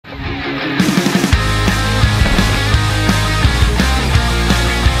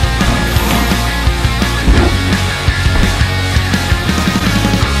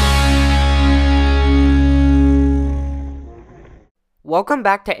Welcome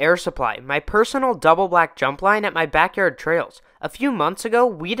back to Air Supply, my personal double black jump line at my backyard trails. A few months ago,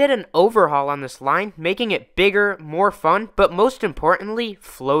 we did an overhaul on this line, making it bigger, more fun, but most importantly,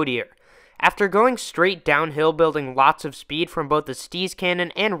 floatier. After going straight downhill building lots of speed from both the Steez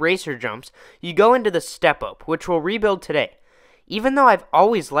Cannon and Racer jumps, you go into the Step Up, which we'll rebuild today. Even though I've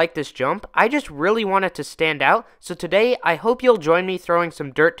always liked this jump, I just really want it to stand out, so today I hope you'll join me throwing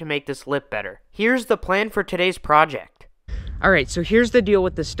some dirt to make this lip better. Here's the plan for today's project. Alright, so here's the deal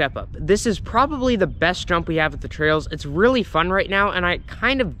with the Step Up. This is probably the best jump we have at the trails. It's really fun right now, and I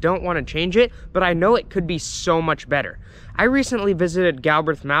kind of don't want to change it, but I know it could be so much better. I recently visited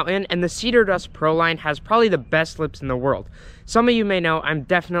Galbraith Mountain, and the Cedar Dust Pro line has probably the best lips in the world. Some of you may know I'm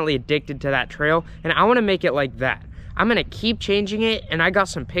definitely addicted to that trail, and I want to make it like that. I'm going to keep changing it, and I got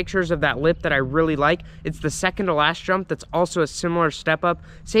some pictures of that lip that I really like. It's the second to last jump that's also a similar step up,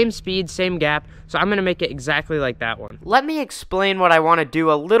 same speed, same gap, so I'm going to make it exactly like that one. Let me explain what I want to do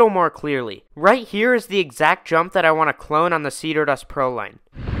a little more clearly. Right here is the exact jump that I want to clone on the Cedar Dust Pro line.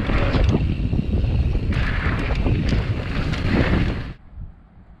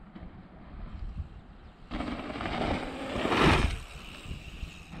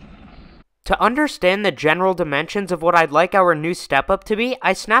 To understand the general dimensions of what I'd like our new step up to be,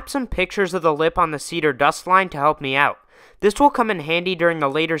 I snapped some pictures of the lip on the Cedar Dust line to help me out. This will come in handy during the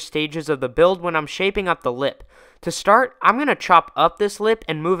later stages of the build when I'm shaping up the lip. To start, I'm going to chop up this lip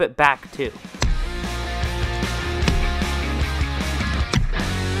and move it back too.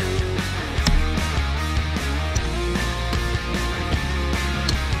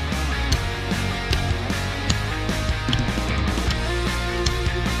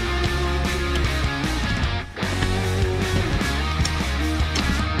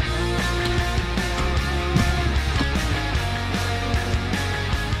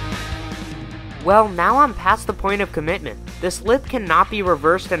 Well, now I'm past the point of commitment. This lip cannot be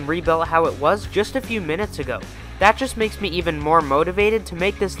reversed and rebuilt how it was just a few minutes ago. That just makes me even more motivated to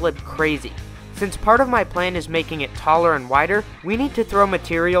make this lip crazy. Since part of my plan is making it taller and wider, we need to throw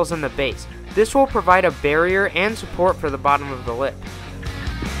materials in the base. This will provide a barrier and support for the bottom of the lip.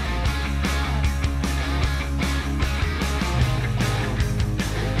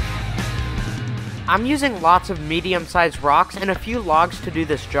 I'm using lots of medium-sized rocks and a few logs to do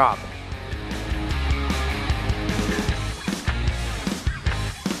this job.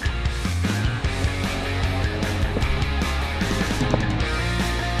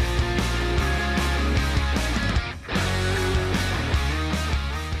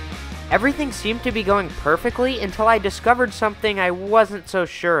 Everything seemed to be going perfectly until I discovered something I wasn't so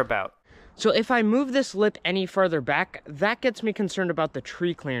sure about. So if I move this lip any further back, that gets me concerned about the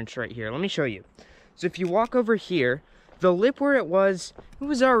tree clearance right here. Let me show you. So if you walk over here, the lip where it was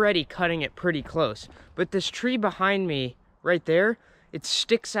already cutting it pretty close. But this tree behind me, right there, it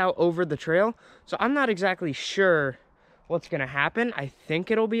sticks out over the trail. So I'm not exactly sure what's gonna happen. I think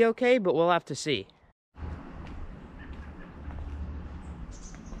it'll be okay, but we'll have to see.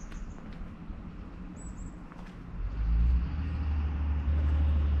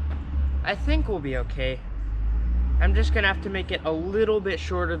 I think we'll be okay. I'm just gonna have to make it a little bit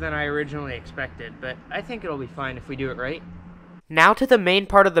shorter than I originally expected, but I think it'll be fine if we do it right. Now to the main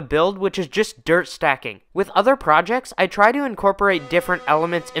part of the build, which is just dirt stacking. With other projects, I try to incorporate different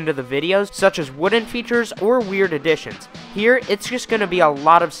elements into the videos, such as wooden features or weird additions. Here, it's just gonna be a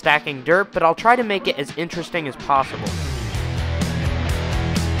lot of stacking dirt, but I'll try to make it as interesting as possible.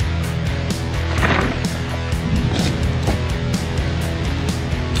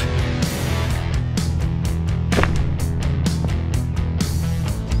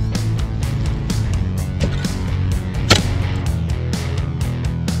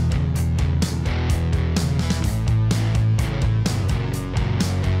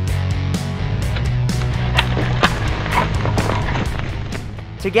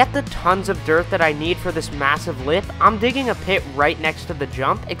 To get the tons of dirt that I need for this massive lip, I'm digging a pit right next to the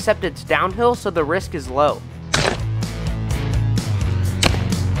jump, except it's downhill so the risk is low.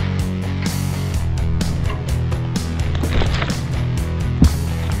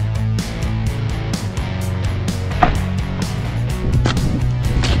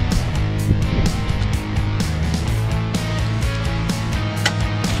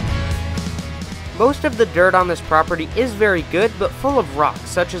 Most of the dirt on this property is very good, but full of rocks,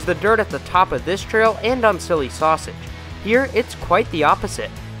 such as the dirt at the top of this trail and on Silly Sausage. Here, it's quite the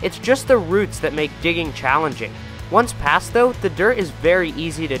opposite. It's just the roots that make digging challenging. Once past though, the dirt is very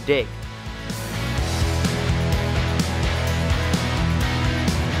easy to dig.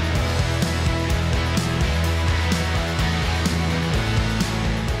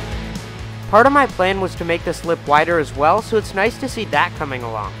 Part of my plan was to make this lip wider as well, so it's nice to see that coming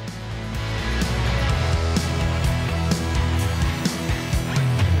along.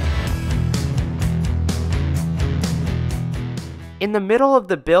 In the middle of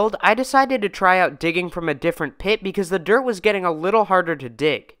the build, I decided to try out digging from a different pit because the dirt was getting a little harder to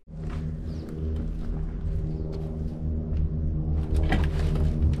dig.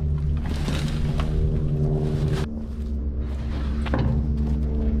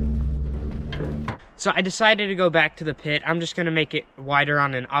 So I decided to go back to the pit. I'm just going to make it wider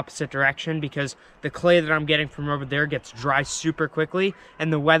on an opposite direction because the clay that I'm getting from over there gets dry super quickly,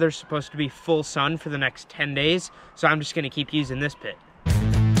 and the weather's supposed to be full sun for the next 10 days, so I'm just going to keep using this pit.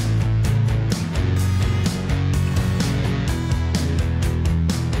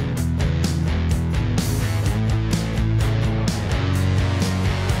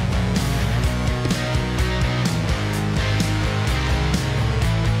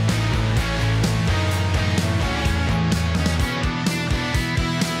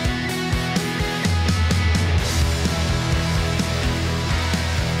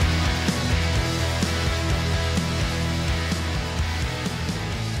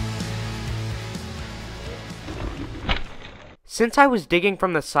 Since I was digging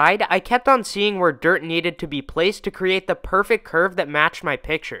from the side, I kept on seeing where dirt needed to be placed to create the perfect curve that matched my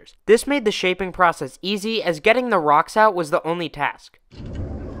pictures. This made the shaping process easy, as getting the rocks out was the only task.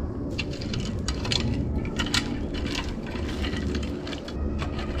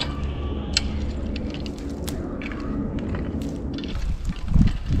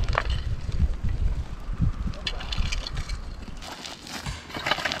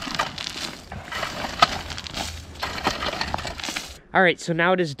 Alright, so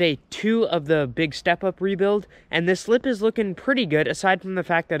now it is day 2 of the big step-up rebuild, and this lip is looking pretty good aside from the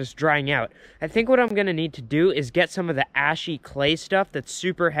fact that it's drying out. I think what I'm going to need to do is get some of the ashy clay stuff that's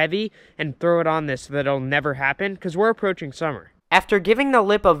super heavy and throw it on this so that it'll never happen, because we're approaching summer. After giving the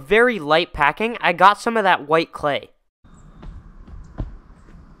lip a very light packing, I got some of that white clay.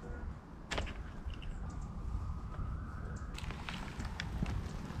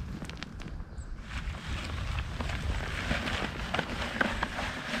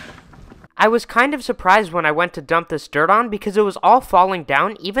 I was kind of surprised when I went to dump this dirt on because it was all falling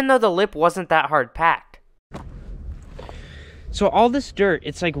down even though the lip wasn't that hard packed. So all this dirt,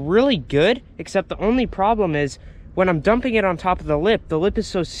 it's like really good, except the only problem is when I'm dumping it on top of the lip is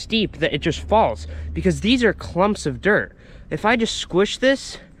so steep that it just falls because these are clumps of dirt. If I just squish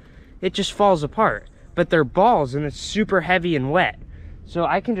this, it just falls apart, but they're balls and it's super heavy and wet. So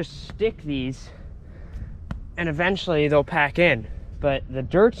I can just stick these and eventually they'll pack in. But the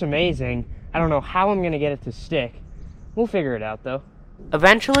dirt's amazing. I don't know how I'm going to get it to stick. We'll figure it out, though.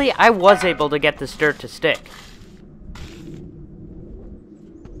 Eventually, I was able to get this dirt to stick.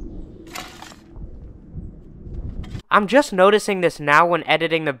 I'm just noticing this now when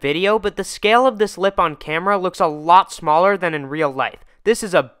editing the video, but the scale of this lip on camera looks a lot smaller than in real life. This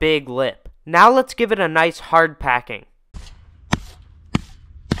is a big lip. Now let's give it a nice hard packing.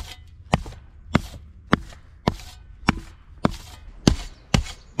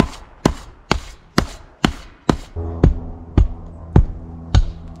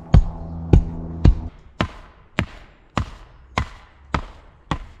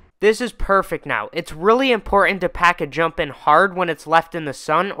 This is perfect now. It's really important to pack a jump in hard when it's left in the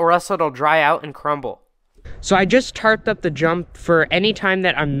sun or else it'll dry out and crumble. So I just tarped up the jump for any time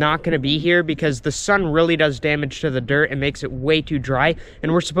that I'm not going to be here because the sun really does damage to the dirt and makes it way too dry,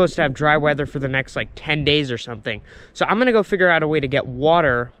 and we're supposed to have dry weather for the next like 10 days or something. So I'm going to go figure out a way to get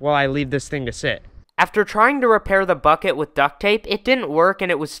water while I leave this thing to sit. After trying to repair the bucket with duct tape, it didn't work and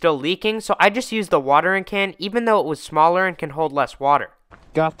it was still leaking, so I just used the watering can even though it was smaller and can hold less water.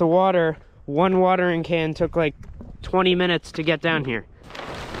 Got the water. One watering can took like 20 minutes to get down here.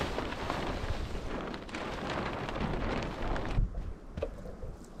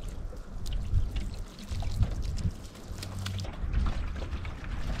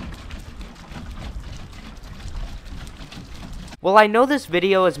 Well, I know this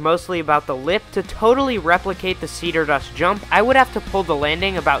video is mostly about the lip. To totally replicate the cedar dust jump, I would have to pull the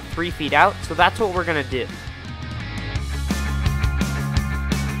landing about 3 feet out, so that's what we're gonna do.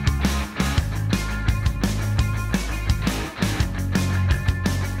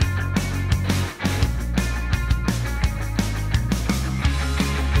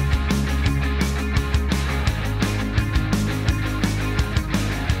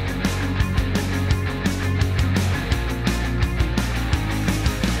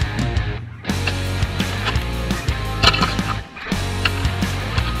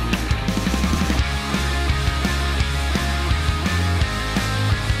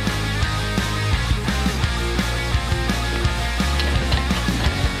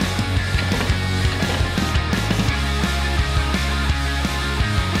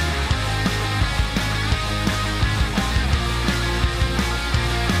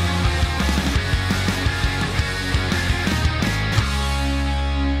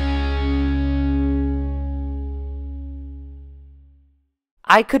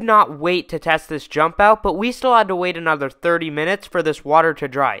 I could not wait to test this jump out, but we still had to wait another 30 minutes for this water to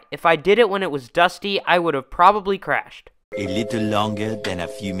dry. If I did it when it was dusty, I would have probably crashed. A little longer than a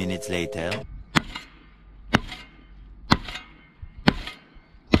few minutes later.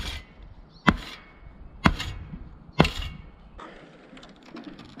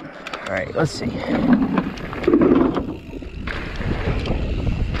 All right, let's see.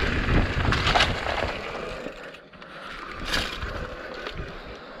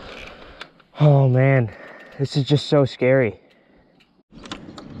 Oh man, this is just so scary.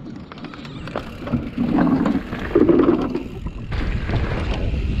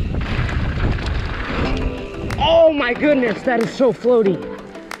 Oh my goodness, that is so floaty.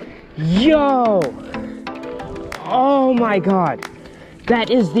 Yo! Oh my god.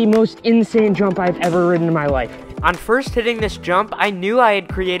 That is the most insane jump I've ever ridden in my life. On first hitting this jump, I knew I had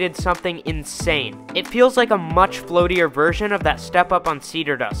created something insane. It feels like a much floatier version of that step up on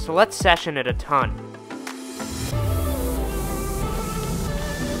Cedar Dust, so let's session it a ton.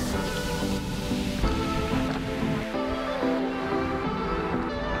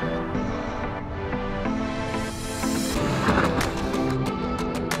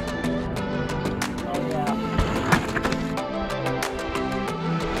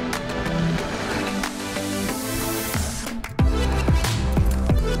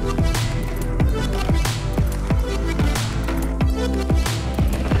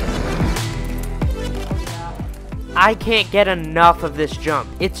 I can't get enough of this jump.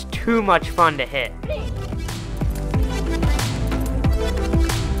 It's too much fun to hit.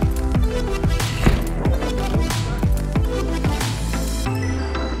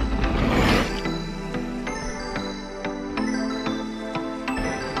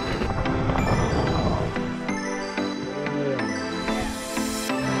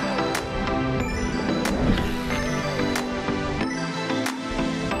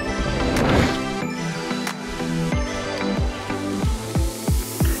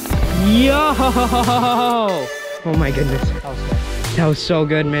 Yo! Oh my goodness. That was so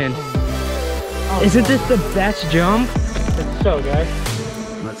good, man. Isn't this the best jump? It's so good.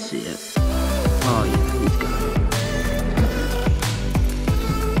 Let's see it. Oh yeah, he's got it.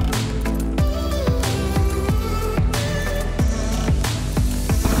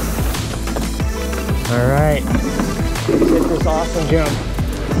 All right. Let's hit this awesome jump.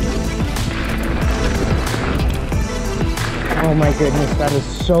 Oh my goodness, that is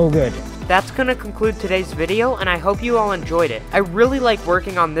so good. That's gonna conclude today's video, and I hope you all enjoyed it. I really like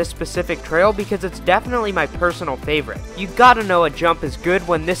working on this specific trail because it's definitely my personal favorite. You gotta know a jump is good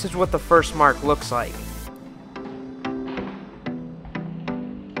when this is what the first mark looks like.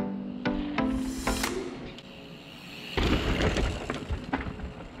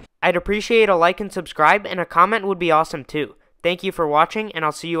 I'd appreciate a like and subscribe, and a comment would be awesome too. Thank you for watching, and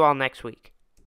I'll see you all next week.